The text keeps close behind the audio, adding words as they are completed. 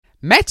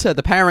Meta,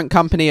 the parent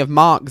company of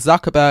Mark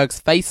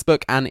Zuckerberg's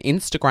Facebook and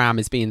Instagram,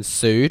 is being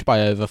sued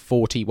by over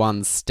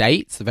 41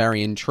 states.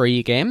 Very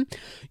intriguing.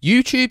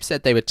 YouTube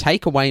said they would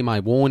take away my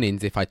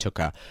warnings if I took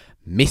a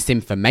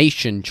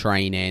misinformation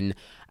training.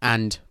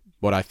 And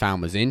what I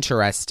found was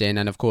interesting,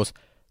 and of course,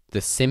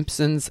 the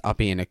Simpsons are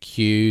being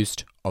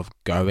accused of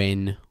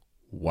going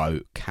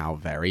woke. How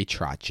very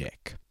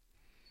tragic.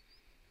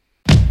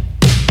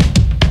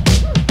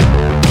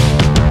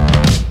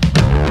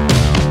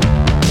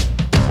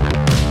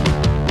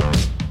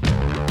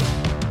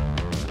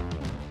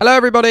 Hello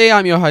everybody,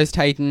 I'm your host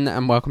Hayden,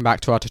 and welcome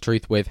back to Art of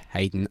Truth with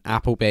Hayden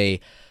Appleby.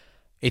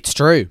 It's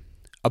true,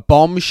 a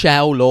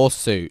bombshell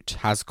lawsuit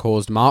has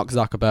caused Mark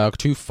Zuckerberg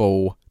to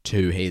fall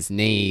to his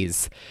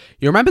knees.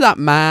 You remember that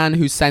man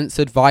who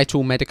censored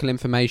vital medical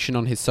information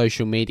on his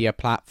social media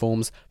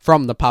platforms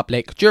from the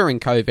public during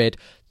COVID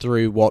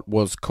through what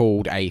was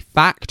called a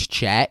fact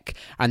check,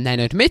 and then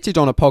admitted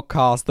on a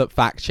podcast that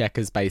fact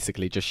checkers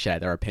basically just share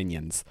their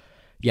opinions?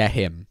 Yeah,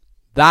 him.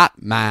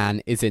 That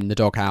man is in the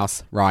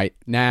doghouse right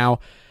now.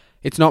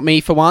 It's not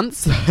me for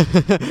once.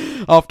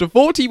 After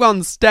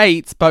 41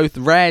 states, both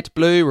red,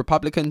 blue,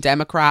 Republican,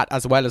 Democrat,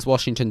 as well as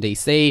Washington,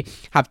 D.C.,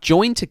 have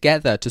joined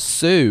together to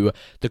sue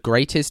the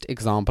greatest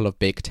example of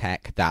big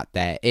tech that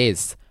there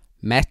is,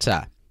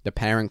 Meta, the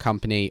parent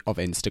company of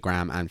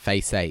Instagram and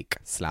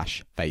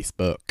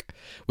Facebook,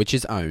 which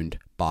is owned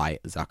by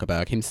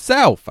Zuckerberg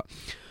himself.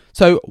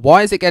 So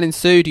why is it getting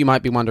sued? You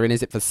might be wondering,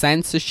 is it for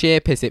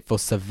censorship? Is it for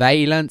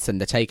surveillance and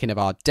the taking of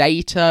our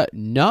data?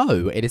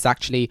 No, it is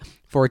actually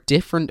for a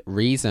different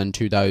reason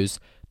to those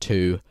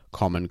two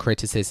common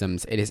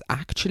criticisms. It is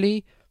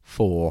actually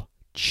for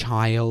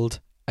child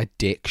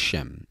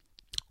addiction.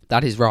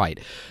 That is right.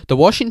 The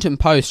Washington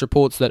Post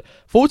reports that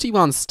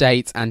 41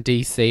 states and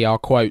DC are,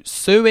 quote,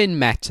 suing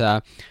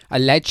Meta,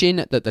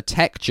 alleging that the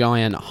tech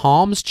giant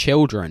harms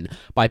children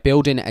by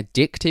building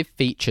addictive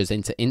features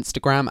into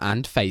Instagram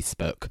and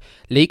Facebook.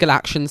 Legal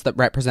actions that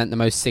represent the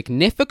most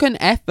significant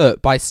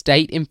effort by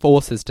state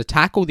enforcers to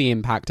tackle the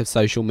impact of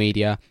social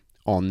media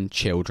on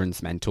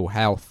children's mental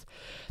health.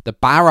 The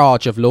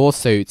barrage of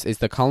lawsuits is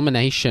the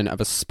culmination of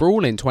a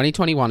sprawling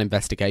 2021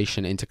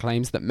 investigation into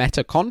claims that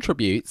Meta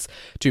contributes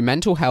to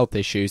mental health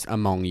issues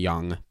among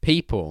young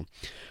people.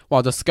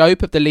 While the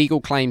scope of the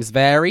legal claims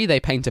vary, they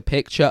paint a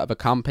picture of a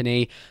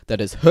company that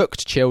has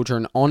hooked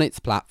children on its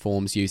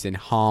platforms using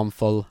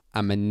harmful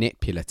and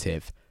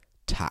manipulative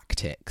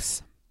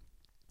tactics.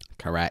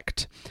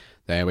 Correct.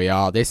 There we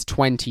are. This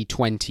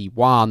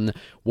 2021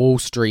 Wall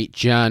Street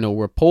Journal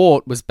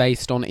report was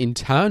based on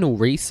internal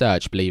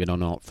research, believe it or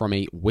not, from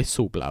a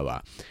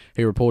whistleblower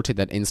who reported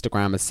that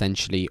Instagram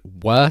essentially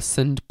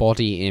worsened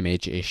body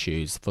image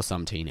issues for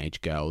some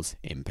teenage girls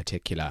in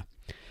particular.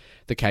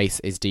 The case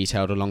is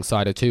detailed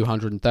alongside a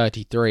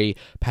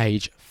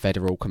 233-page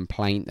federal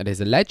complaint that is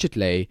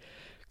allegedly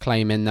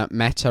claiming that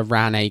Meta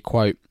ran a,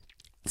 quote,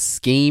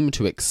 scheme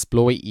to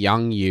exploit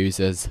young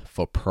users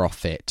for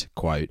profit,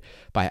 quote,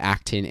 by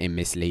acting in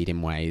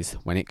misleading ways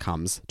when it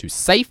comes to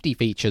safety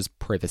features,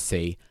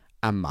 privacy,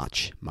 and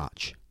much,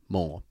 much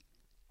more.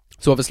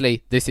 So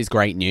obviously, this is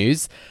great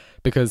news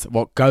because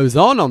what goes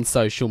on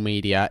social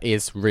media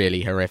is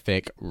really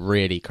horrific,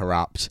 really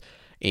corrupt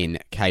in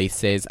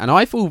cases, and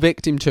I fall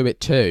victim to it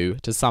too,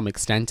 to some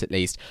extent at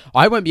least.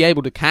 I won't be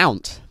able to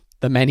count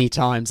the many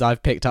times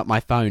I've picked up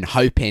my phone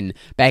hoping,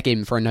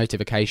 begging for a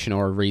notification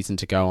or a reason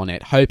to go on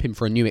it, hoping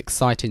for a new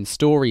exciting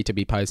story to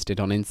be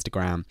posted on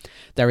Instagram.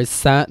 There is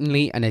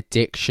certainly an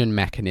addiction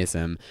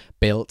mechanism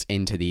built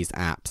into these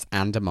apps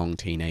and among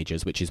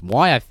teenagers, which is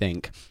why I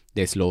think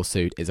this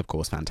lawsuit is, of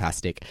course,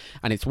 fantastic.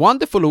 And it's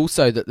wonderful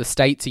also that the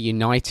states are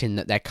uniting,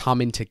 that they're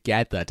coming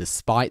together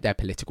despite their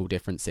political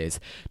differences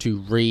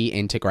to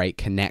reintegrate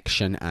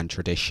connection and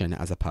tradition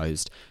as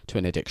opposed to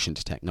an addiction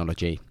to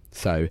technology.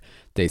 So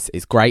this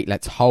is great.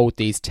 Let's hold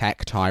these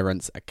tech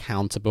tyrants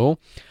accountable.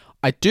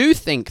 I do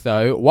think,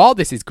 though, while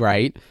this is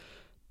great,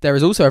 there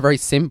is also a very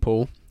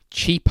simple,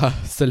 cheaper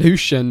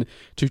solution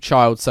to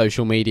child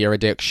social media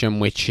addiction,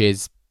 which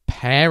is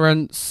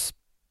parents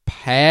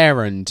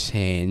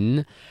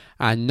parenting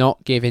and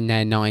not giving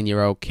their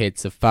 9-year-old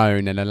kids a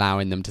phone and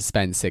allowing them to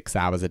spend 6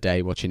 hours a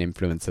day watching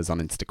influencers on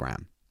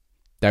Instagram.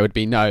 There would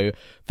be no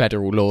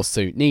federal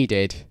lawsuit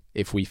needed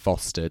if we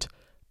fostered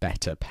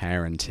better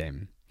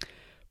parenting.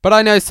 But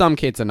I know some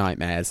kids are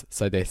nightmares,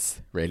 so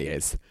this really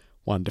is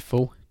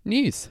wonderful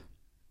news.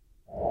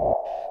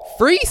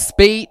 Free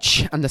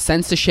speech and the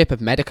censorship of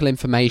medical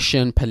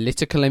information,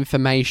 political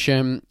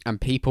information,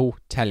 and people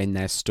telling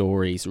their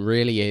stories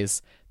really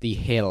is the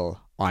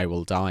hill I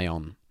will die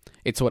on.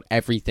 It's what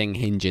everything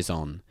hinges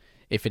on.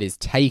 If it is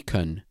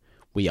taken,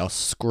 we are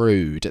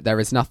screwed. There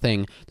is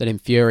nothing that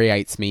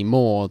infuriates me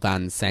more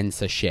than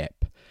censorship.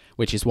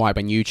 Which is why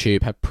when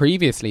YouTube have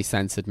previously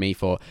censored me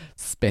for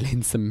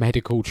spilling some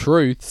medical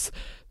truths,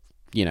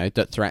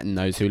 that threaten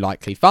those who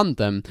likely fund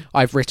them,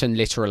 I've written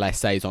literal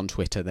essays on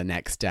Twitter the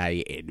next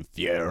day in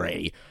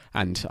fury.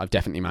 And I've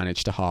definitely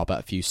managed to harbour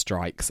a few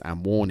strikes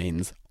and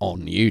warnings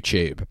on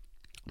YouTube.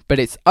 But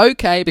it's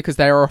okay because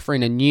they're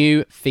offering a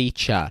new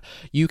feature.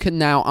 You can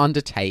now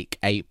undertake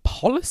a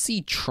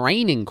policy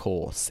training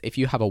course if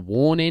you have a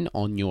warning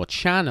on your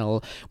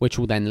channel, which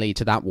will then lead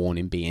to that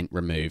warning being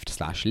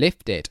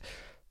removed/lifted.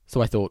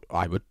 So I thought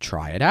I would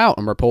try it out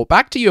and report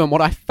back to you. And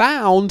what I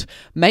found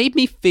made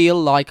me feel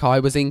like I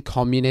was in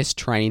Communist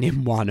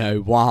Training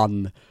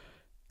 101.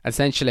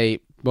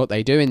 Essentially, what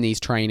they do in these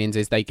trainings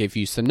is they give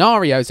you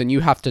scenarios and you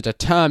have to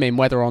determine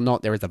whether or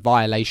not there is a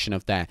violation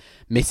of their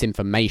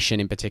misinformation,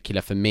 in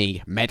particular for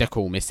me,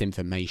 medical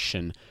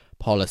misinformation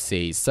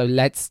policies. So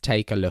let's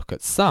take a look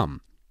at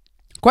some.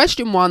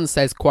 Question 1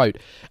 says, quote,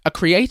 a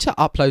creator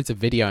uploads a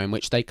video in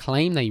which they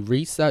claim they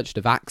researched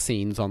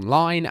vaccines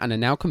online and are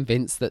now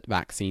convinced that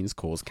vaccines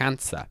cause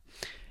cancer.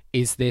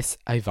 Is this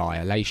a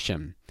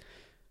violation?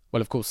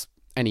 Well, of course,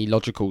 any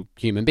logical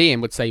human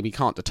being would say we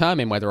can't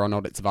determine whether or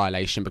not it's a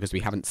violation because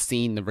we haven't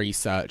seen the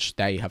research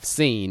they have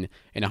seen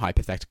in a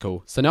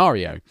hypothetical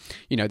scenario.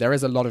 You know, there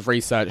is a lot of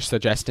research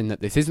suggesting that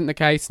this isn't the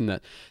case and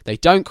that they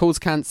don't cause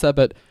cancer,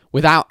 but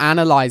without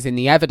analysing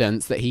the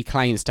evidence that he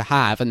claims to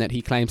have and that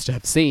he claims to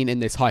have seen in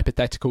this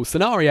hypothetical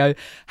scenario,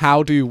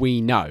 how do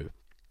we know?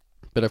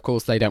 But of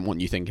course, they don't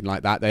want you thinking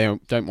like that. They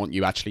don't want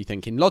you actually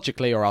thinking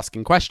logically or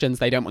asking questions.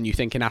 They don't want you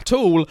thinking at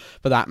all,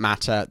 for that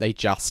matter. They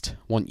just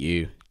want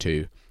you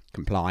to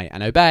comply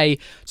and obey.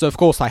 So of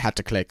course I had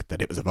to click that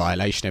it was a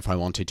violation if I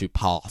wanted to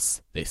pass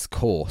this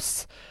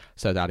course.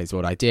 So that is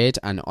what I did,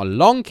 and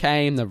along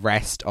came the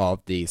rest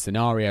of the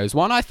scenarios.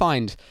 One I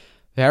find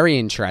very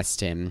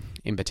interesting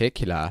in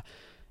particular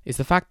is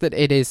the fact that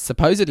it is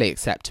supposedly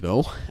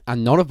acceptable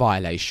and not a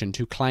violation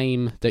to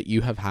claim that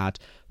you have had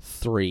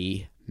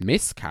 3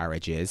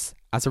 miscarriages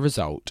as a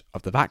result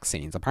of the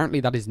vaccines.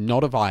 Apparently that is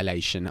not a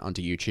violation under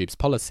YouTube's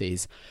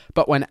policies.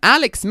 But when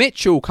Alex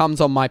Mitchell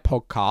comes on my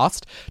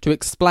podcast to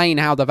explain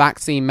how the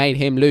vaccine made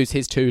him lose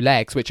his 2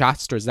 legs, which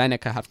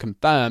AstraZeneca have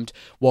confirmed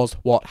was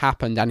what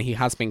happened, and he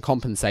has been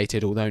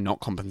compensated, although not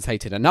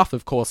compensated enough,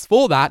 of course,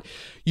 for that,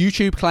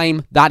 YouTube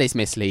claim that is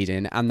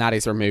misleading and that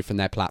is removed from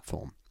their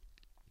platform.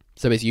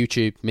 So is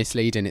YouTube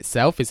misleading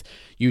itself? Is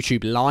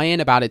YouTube lying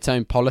about its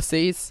own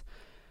policies?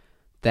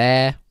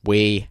 There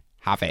we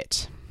have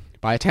it.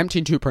 By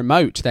attempting to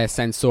promote their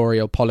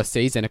censorial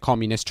policies in a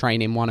Communist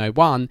Training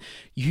 101,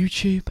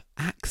 YouTube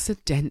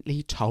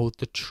accidentally told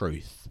the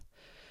truth,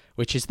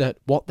 which is that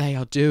what they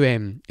are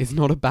doing is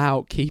not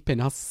about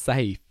keeping us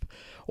safe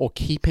or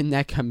keeping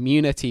their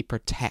community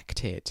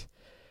protected.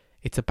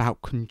 It's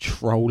about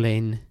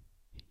controlling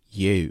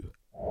you.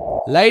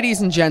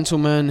 Ladies and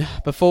gentlemen,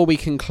 before we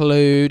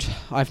conclude,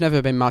 I've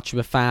never been much of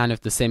a fan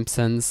of The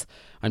Simpsons.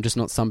 I'm just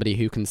not somebody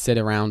who can sit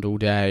around all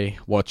day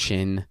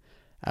watching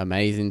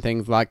amazing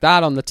things like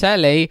that on the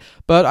telly,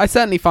 but I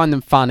certainly find them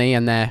funny,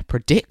 and their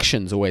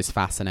predictions always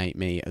fascinate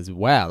me as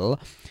well,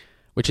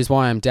 which is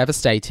why I'm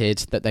devastated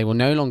that they will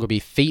no longer be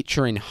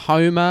featuring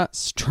Homer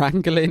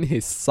strangling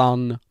his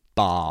son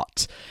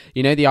Bart.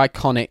 You know the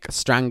iconic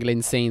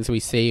strangling scenes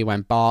we see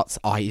when Bart's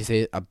eyes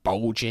are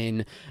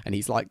bulging and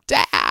he's like,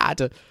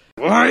 "Dad!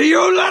 Why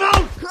you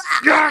little..."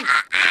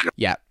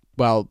 Yeah,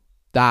 well,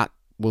 that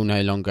will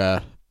no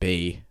longer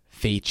be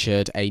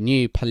featured. A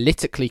new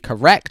politically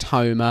correct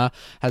Homer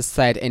has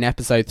said in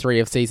episode 3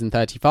 of season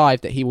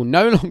 35 that he will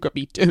no longer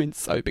be doing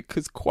so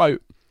because,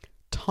 quote,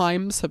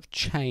 times have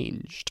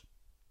changed.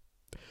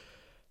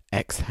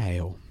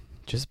 Exhale.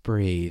 Just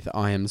breathe.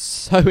 I am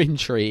so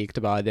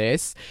intrigued by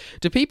this.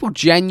 Do people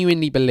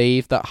genuinely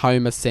believe that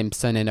Homer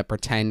Simpson in a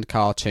pretend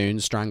cartoon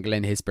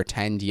strangling his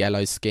pretend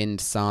yellow-skinned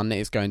son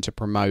is going to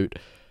promote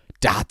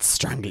dads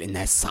strangling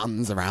their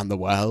sons around the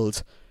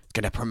world? It's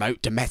going to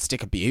promote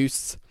domestic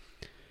abuse?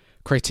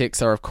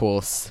 Critics are, of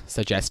course,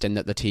 suggesting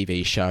that the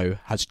TV show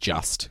has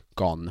just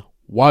gone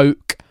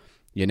woke.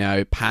 You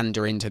know,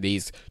 pandering to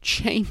these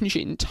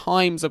changing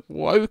times of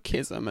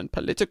wokeism and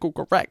political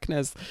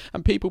correctness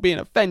and people being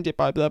offended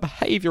by the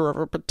behaviour of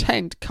a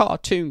pretend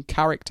cartoon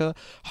character,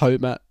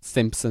 Homer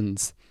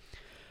Simpsons.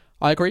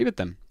 I agree with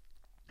them.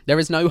 There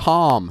is no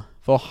harm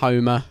for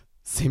Homer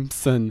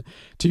Simpson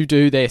to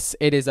do this.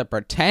 It is a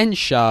pretend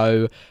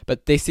show,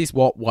 but this is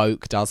what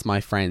woke does, my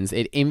friends.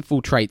 It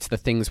infiltrates the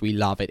things we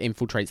love. It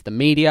infiltrates the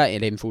media.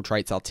 It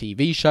infiltrates our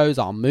TV shows,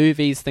 our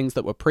movies, things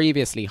that were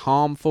previously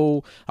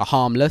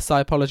harmless,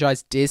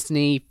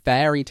 Disney,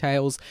 fairy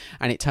tales,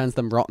 and it turns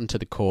them rotten to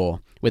the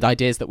core with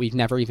ideas that we've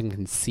never even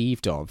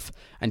conceived of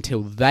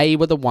until they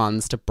were the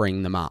ones to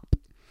bring them up.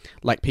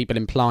 Like people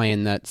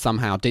implying that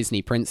somehow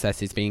Disney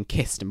princesses being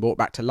kissed and brought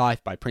back to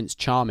life by Prince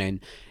Charming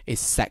is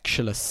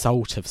sexual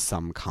assault of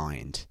some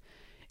kind.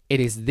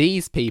 It is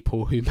these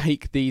people who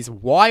make these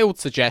wild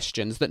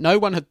suggestions that no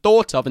one had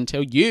thought of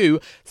until you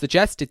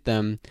suggested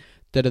them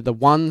that are the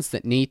ones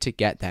that need to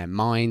get their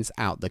minds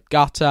out the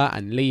gutter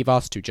and leave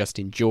us to just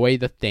enjoy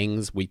the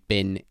things we've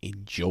been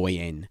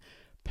enjoying.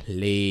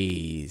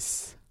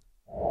 Please.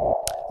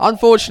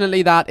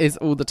 Unfortunately, that is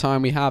all the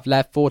time we have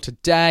left for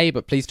today,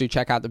 but please do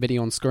check out the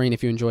video on screen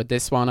if you enjoyed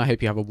this one. I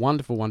hope you have a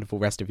wonderful, wonderful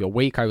rest of your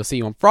week. I will see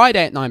you on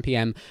Friday at 9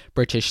 p.m.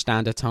 British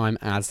Standard Time,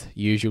 as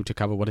usual, to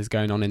cover what is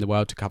going on in the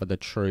world, to cover the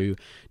true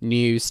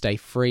news. Stay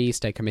free,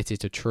 stay committed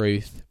to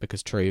truth,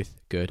 because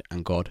truth, good,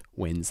 and God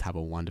wins. Have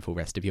a wonderful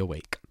rest of your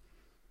week.